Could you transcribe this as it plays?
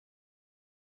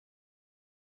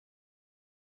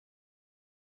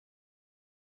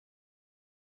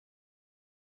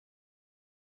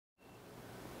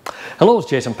Hello, it's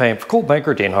Jason Payne for Coldwell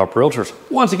and Harper Realtors.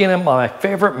 Once again, in my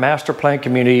favorite master plan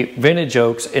community, Vintage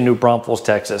Oaks in New Braunfels,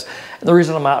 Texas. And the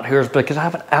reason I'm out here is because I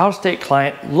have an out-of-state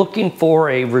client looking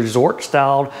for a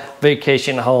resort-styled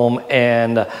vacation home,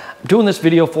 and I'm doing this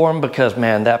video for him because,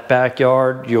 man, that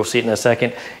backyard, you'll see it in a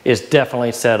second, is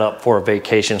definitely set up for a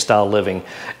vacation-style living.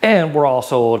 And we're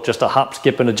also just a hop,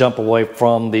 skip, and a jump away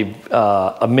from the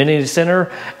amenity center,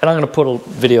 and I'm going to put a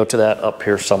video to that up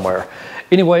here somewhere.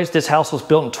 Anyways, this house was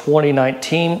built in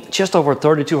 2019, just over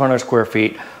 3,200 square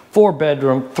feet,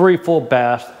 4-bedroom, 3 full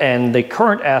bath, and the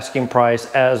current asking price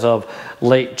as of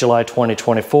late July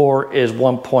 2024 is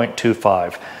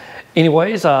 $1.25.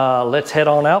 Anyways, let's head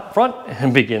on out front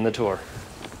and begin the tour.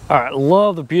 All right,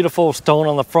 love the beautiful stone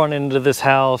on the front end of this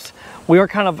house. We are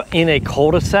kind of in a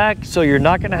cul-de-sac, so you're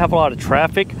not gonna have a lot of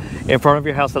traffic in front of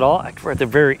your house at all. We're at the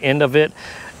very end of it.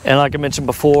 And like I mentioned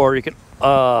before, you can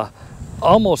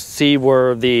almost see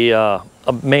where the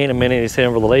main amenity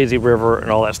center, the lazy river and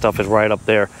all that stuff is right up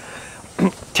there.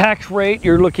 Tax rate,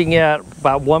 you're looking at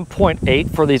about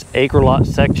 1.8 for these acre lot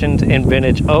sections in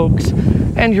Vintage Oaks,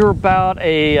 and you're about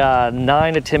a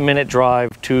 9 to 10 minute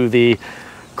drive to the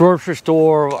grocery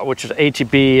store, which is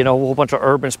H-E-B, and a whole bunch of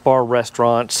urban spa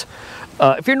restaurants.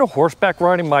 If you're into horseback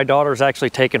riding, my daughter's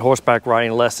actually taking horseback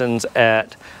riding lessons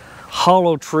at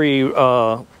Hollow Tree,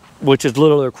 which is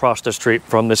literally across the street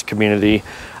from this community.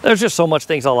 There's just so much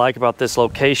things I like about this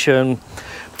location,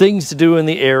 things to do in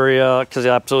the area, because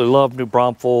I absolutely love New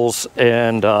Braunfels,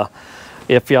 and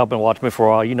if y'all been watching me for a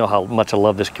while, you know how much I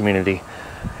love this community.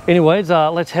 Anyways,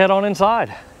 let's head on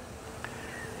inside.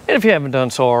 And if you haven't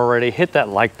done so already, hit that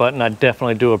like button. I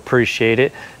definitely do appreciate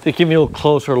it. To give you a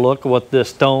closer look at what this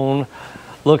stone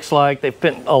looks like. They've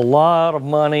spent a lot of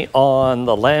money on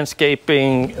the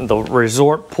landscaping, the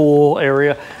resort pool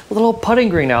area, with a little putting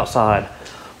green outside.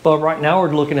 But right now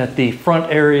we're looking at the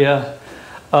front area.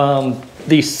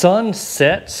 The sun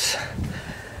sets,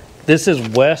 this is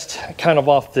west, kind of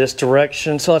off this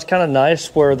direction. So it's kind of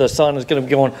nice where the sun is gonna be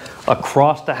going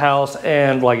across the house.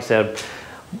 And like I said,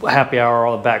 happy hour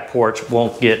on the back porch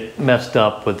won't get messed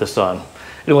up with the sun.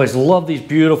 Anyways, love these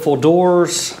beautiful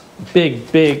doors,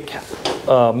 big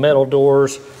metal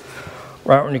doors.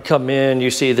 Right when you come in,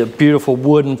 you see the beautiful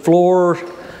wooden floor,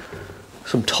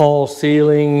 some tall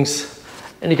ceilings,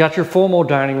 and you got your formal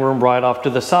dining room right off to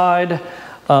the side.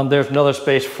 There's another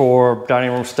space for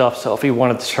dining room stuff, so if you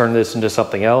wanted to turn this into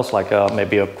something else, like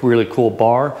maybe a really cool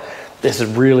bar, this is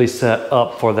really set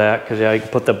up for that, because yeah, you can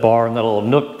put the bar in that little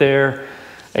nook there,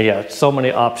 and yeah, so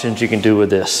many options you can do with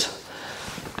this.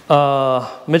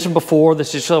 Mentioned before,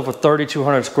 this is over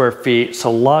 3,200 square feet,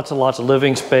 so lots and lots of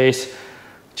living space.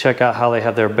 Check out how they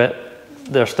have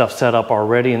their stuff set up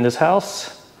already in this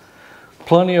house.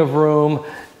 Plenty of room.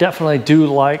 Definitely do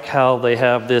like how they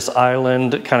have this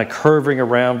island kind of curving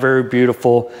around, very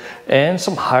beautiful, and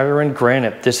some higher end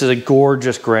granite. This is a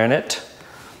gorgeous granite.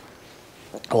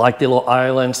 I like the little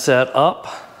island set up.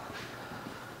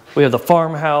 We have the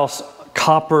farmhouse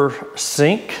copper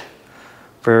sink,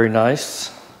 very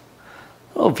nice.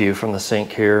 A little view from the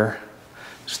sink here.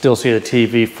 Still see the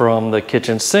TV from the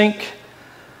kitchen sink.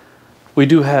 We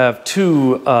do have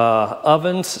 2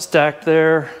 ovens stacked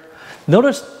there.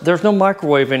 Notice there's no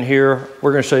microwave in here.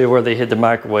 We're going to show you where they hid the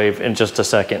microwave in just a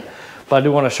second. But I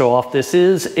do want to show off, this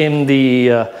is in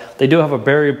the, they do have a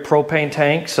buried propane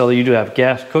tank, so you do have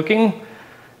gas cooking,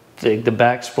 the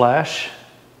backsplash,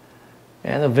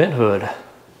 and the vent hood.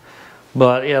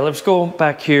 But yeah, let's go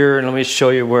back here and let me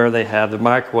show you where they have the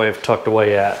microwave tucked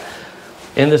away at.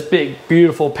 In this big,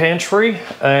 beautiful pantry.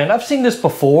 And I've seen this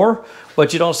before,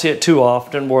 but you don't see it too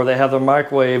often, where they have their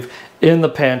microwave in the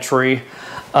pantry.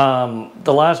 The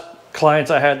last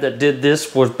clients I had that did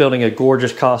this was building a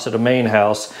gorgeous Casa de main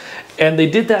house. And they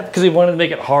did that because they wanted to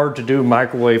make it hard to do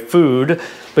microwave food,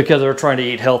 because they were trying to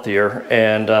eat healthier.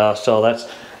 And so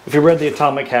that's, if you read the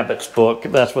Atomic Habits book,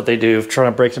 that's what they do,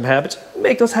 trying to break some habits,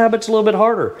 make those habits a little bit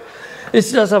harder.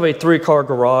 This does have a 3-car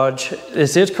garage.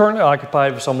 This is currently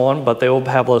occupied with someone, but they will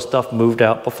have all the stuff moved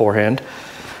out beforehand.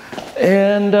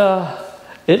 And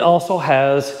it also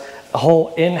has a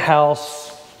whole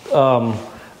in-house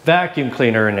vacuum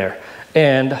cleaner in there,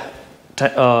 and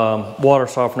water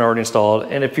softener already installed.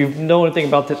 And if you know anything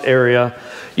about this area,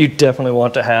 you definitely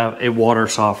want to have a water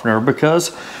softener,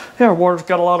 because yeah, water's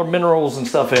got a lot of minerals and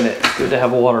stuff in it. Good to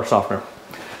have a water softener.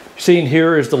 Seen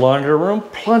here is the laundry room,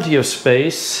 plenty of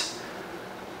space.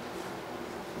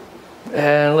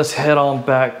 And let's head on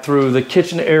back through the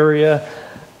kitchen area.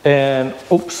 And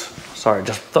oops, sorry,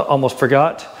 just almost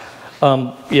forgot.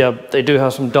 Yeah, they do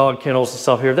have some dog kennels and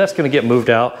stuff here. That's going to get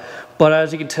moved out. But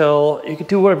as you can tell, you can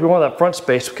do whatever you want with that front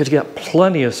space because you got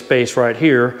plenty of space right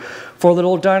here for the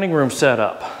little dining room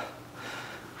setup.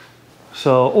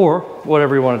 So, or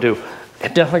whatever you want to do. I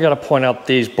definitely got to point out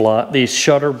these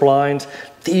shutter blinds.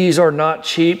 These are not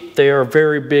cheap. They are a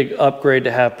very big upgrade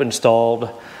to have installed.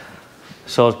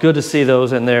 So it's good to see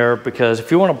those in there because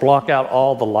if you want to block out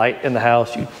all the light in the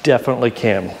house, you definitely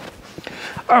can.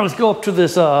 All right, let's go up to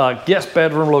this guest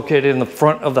bedroom located in the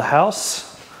front of the house.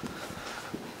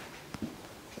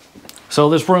 So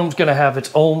this room's going to have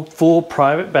its own full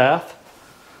private bath.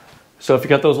 So if you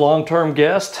got those long-term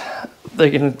guests, they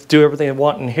can do everything they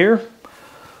want in here.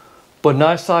 But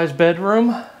nice sized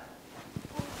bedroom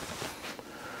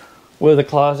with a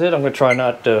closet. I'm going to try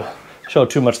not to show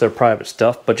too much of their private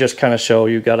stuff, but just kind of show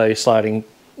you got a sliding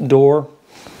door.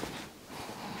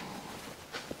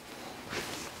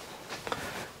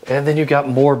 And then you got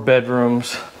more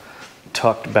bedrooms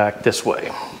tucked back this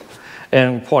way.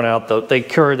 And point out though, they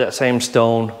carried that same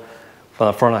stone from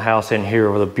the front of the house in here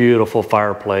with a beautiful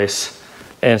fireplace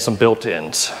and some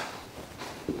built-ins.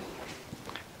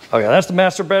 Okay, that's the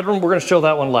master bedroom. We're going to show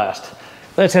that one last.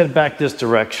 Let's head back this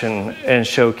direction and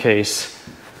showcase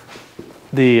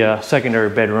the secondary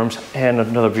bedrooms and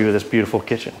another view of this beautiful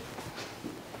kitchen.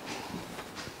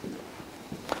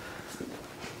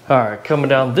 All right, coming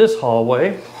down this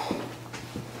hallway,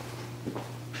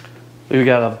 we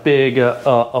got a big,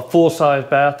 a full-size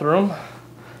bathroom.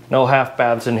 No half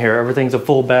baths in here. Everything's a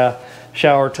full bath,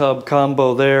 shower tub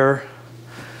combo there,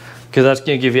 because that's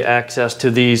going to give you access to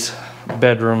these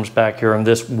bedrooms back here in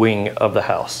this wing of the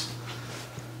house.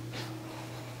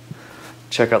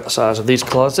 Check out the size of these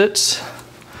closets.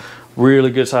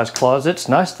 Really good sized closets.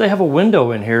 Nice they have a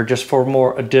window in here just for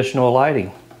more additional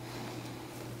lighting.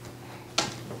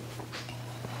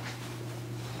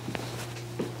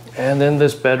 And then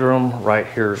this bedroom right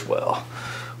here as well.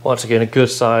 Once again, a good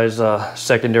size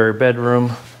secondary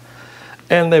bedroom.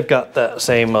 And they've got that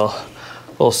same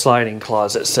little sliding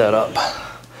closet set up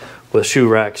with shoe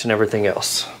racks and everything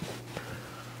else.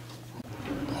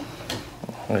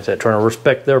 Like I said, trying to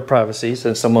respect their privacy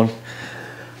since someone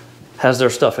has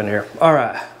their stuff in here. All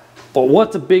right, but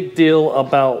what's the big deal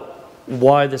about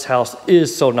why this house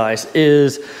is so nice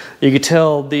is you can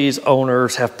tell these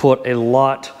owners have put a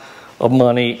lot of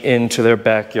money into their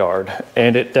backyard,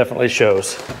 and it definitely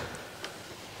shows.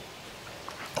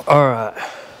 All right,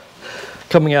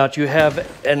 coming out, you have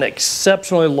an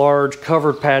exceptionally large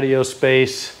covered patio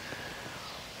space.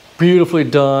 Beautifully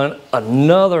done.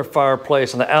 Another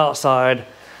fireplace on the outside.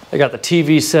 They got the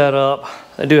TV set up.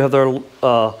 They do have their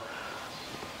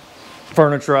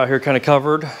furniture out here kind of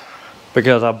covered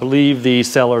because I believe the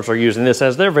sellers are using this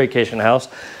as their vacation house,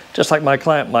 just like my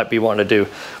client might be wanting to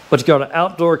do. But you got an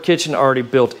outdoor kitchen already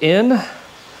built in.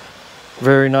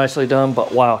 Very nicely done,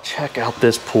 but wow, check out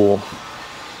this pool.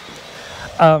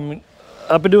 I've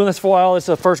been doing this for a while. It's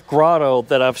the first grotto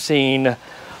that I've seen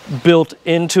built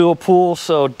into a pool,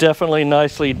 so definitely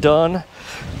nicely done.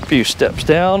 A few steps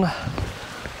down,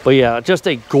 but yeah, just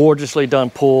a gorgeously done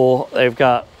pool. They've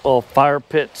got little fire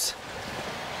pits,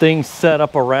 things set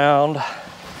up around.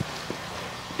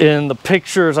 In the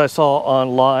pictures I saw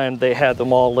online, they had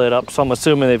them all lit up, so I'm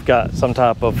assuming they've got some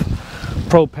type of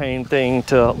propane thing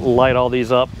to light all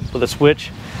these up with a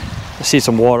switch. I see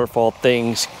some waterfall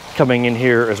things coming in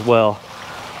here as well,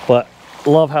 but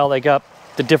love how they got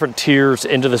the different tiers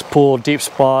into this pool, deep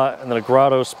spot and then a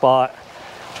grotto spot.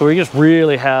 So we just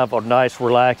really have a nice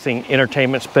relaxing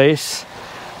entertainment space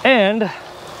and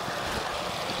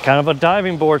kind of a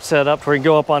diving board set up where you can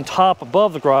go up on top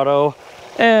above the grotto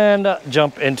and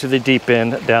jump into the deep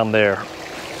end down there.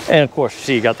 And of course, you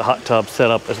see you got the hot tub set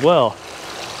up as well.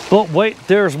 But wait,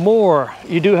 there's more.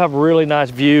 You do have a really nice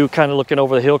view kind of looking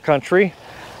over the hill country.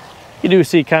 You do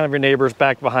see kind of your neighbors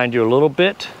back behind you a little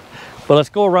bit. But let's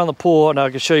go around the pool and I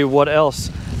can show you what else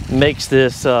makes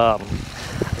this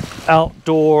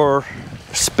outdoor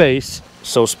space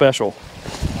so special.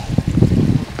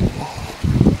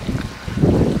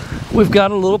 We've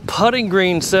got a little putting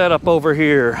green set up over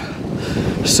here.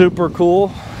 Super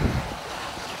cool.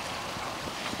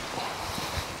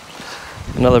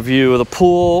 Another view of the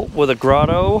pool with a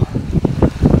grotto.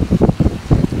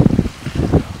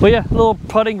 But yeah, a little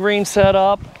putting green set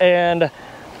up, and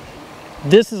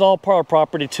this is all part of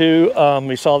property too.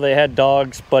 We saw they had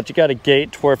dogs, but you got a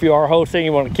gate where if you are hosting,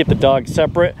 you want to keep the dogs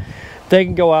separate. They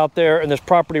can go out there, and this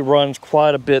property runs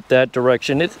quite a bit that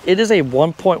direction. It is a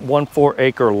 1.14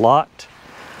 acre lot.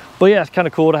 But yeah, it's kind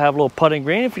of cool to have a little putting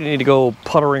green if you need to go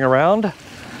puttering around. A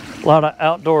lot of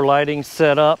outdoor lighting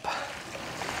set up.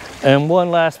 And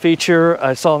one last feature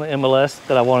I saw in the MLS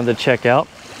that I wanted to check out.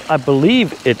 I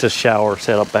believe it's a shower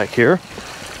set up back here.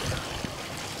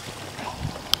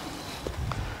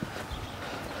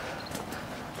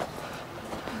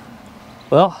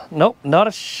 Well, nope,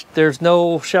 there's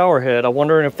no shower head. I'm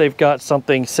wondering if they've got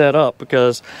something set up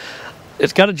because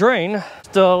it's got a drain.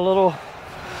 It's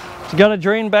got a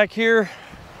drain back here.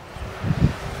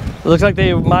 It looks like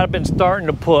they might have been starting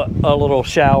to put a little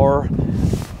shower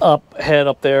head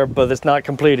up there, but it's not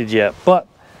completed yet. But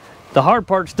the hard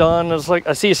part's done. It's like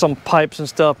I see some pipes and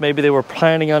stuff. Maybe they were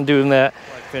planning on doing that.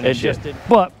 It just didn't.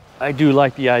 But I do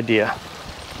like the idea.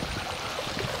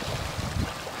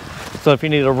 So if you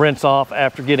need to rinse off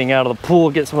after getting out of the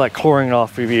pool, get some of that chlorine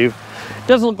off of you. It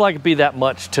doesn't look like it'd be that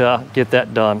much to get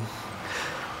that done.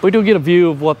 We do get a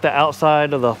view of what the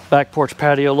outside of the back porch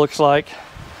patio looks like.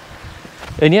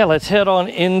 And yeah, let's head on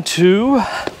into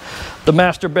the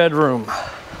master bedroom.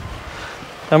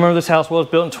 I remember this house was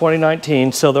built in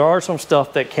 2019, so there are some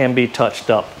stuff that can be touched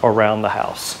up around the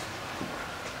house.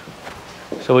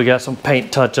 So we got some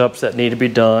paint touch-ups that need to be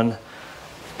done.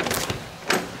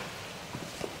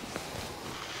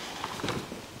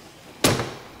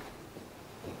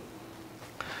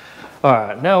 All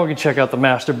right, now we can check out the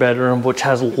master bedroom, which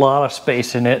has a lot of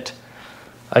space in it.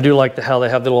 I do like how they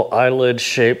have the little eyelid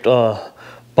shaped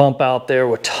bump out there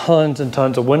with tons and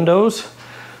tons of windows.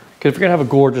 Because if you're gonna have a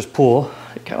gorgeous pool,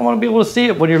 you kind of want to be able to see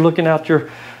it when you're looking out your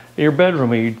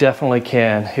bedroom, and you definitely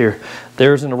can.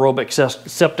 There's an aerobic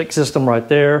septic system right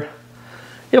there.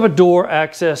 You have a door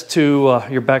access to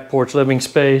your back porch living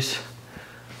space.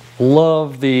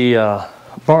 Love the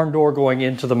barn door going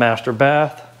into the master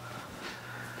bath.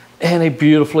 And a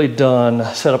beautifully done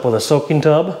setup with a soaking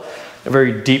tub, a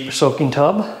very deep soaking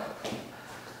tub,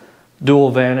 dual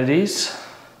vanities,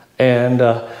 and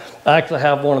I actually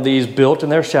have one of these built in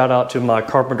there. Shout out to my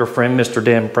carpenter friend, Mr.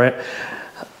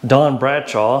 Don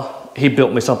Bradshaw. He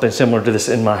built me something similar to this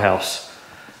in my house,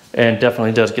 and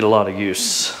definitely does get a lot of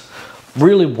use.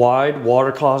 Really wide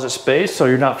water closet space, so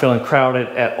you're not feeling crowded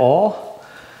at all,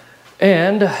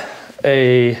 and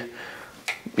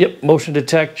motion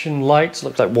detection lights.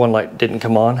 Looks like one light didn't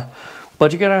come on,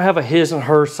 but you're gonna have a his and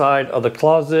her side of the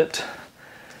closet,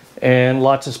 and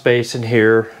lots of space in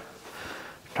here.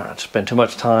 Try not to spend too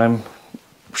much time.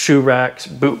 Shoe racks,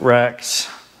 boot racks,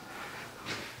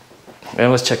 and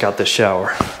let's check out this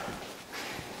shower.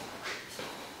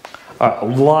 All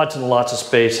right, lots and lots of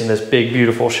space in this big,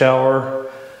 beautiful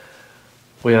shower.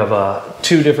 We have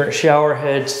 2 different shower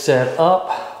heads set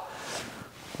up,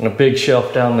 and a big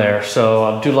shelf down there. So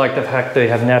I do like the fact they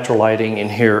have natural lighting in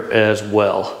here as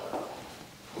well.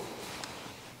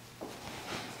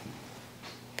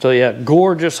 So yeah,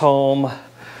 gorgeous home.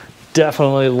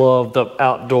 Definitely love the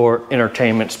outdoor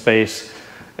entertainment space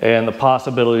and the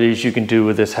possibilities you can do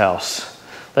with this house.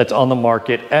 That's on the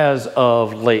market as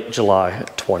of late July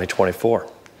 2024.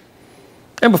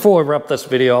 And before we wrap this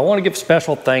video, I want to give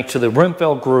special thanks to the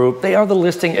Braunfels Group. They are the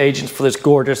listing agents for this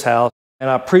gorgeous house, and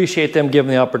I appreciate them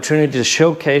giving the opportunity to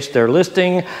showcase their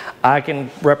listing. I can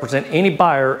represent any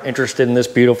buyer interested in this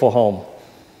beautiful home.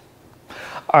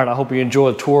 All right, I hope you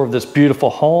enjoy the tour of this beautiful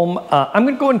home. I'm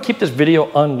gonna go ahead and keep this video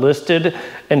unlisted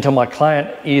until my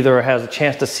client either has a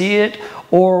chance to see it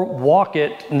or walk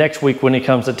it next week when he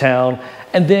comes to town.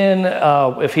 And then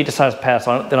if he decides to pass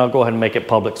on it, then I'll go ahead and make it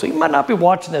public. So you might not be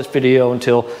watching this video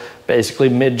until basically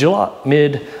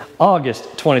mid-August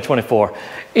 2024.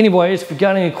 Anyways, if you've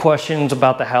got any questions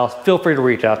about the house, feel free to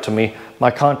reach out to me.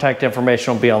 My contact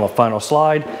information will be on the final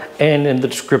slide and in the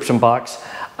description box.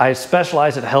 I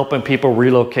specialize in helping people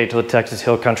relocate to the Texas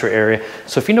Hill Country area.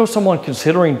 So if you know someone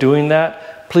considering doing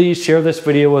that, please share this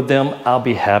video with them. I'll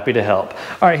be happy to help.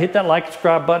 All right, hit that like,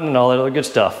 subscribe button, and all that other good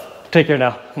stuff. Take care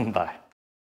now. Bye.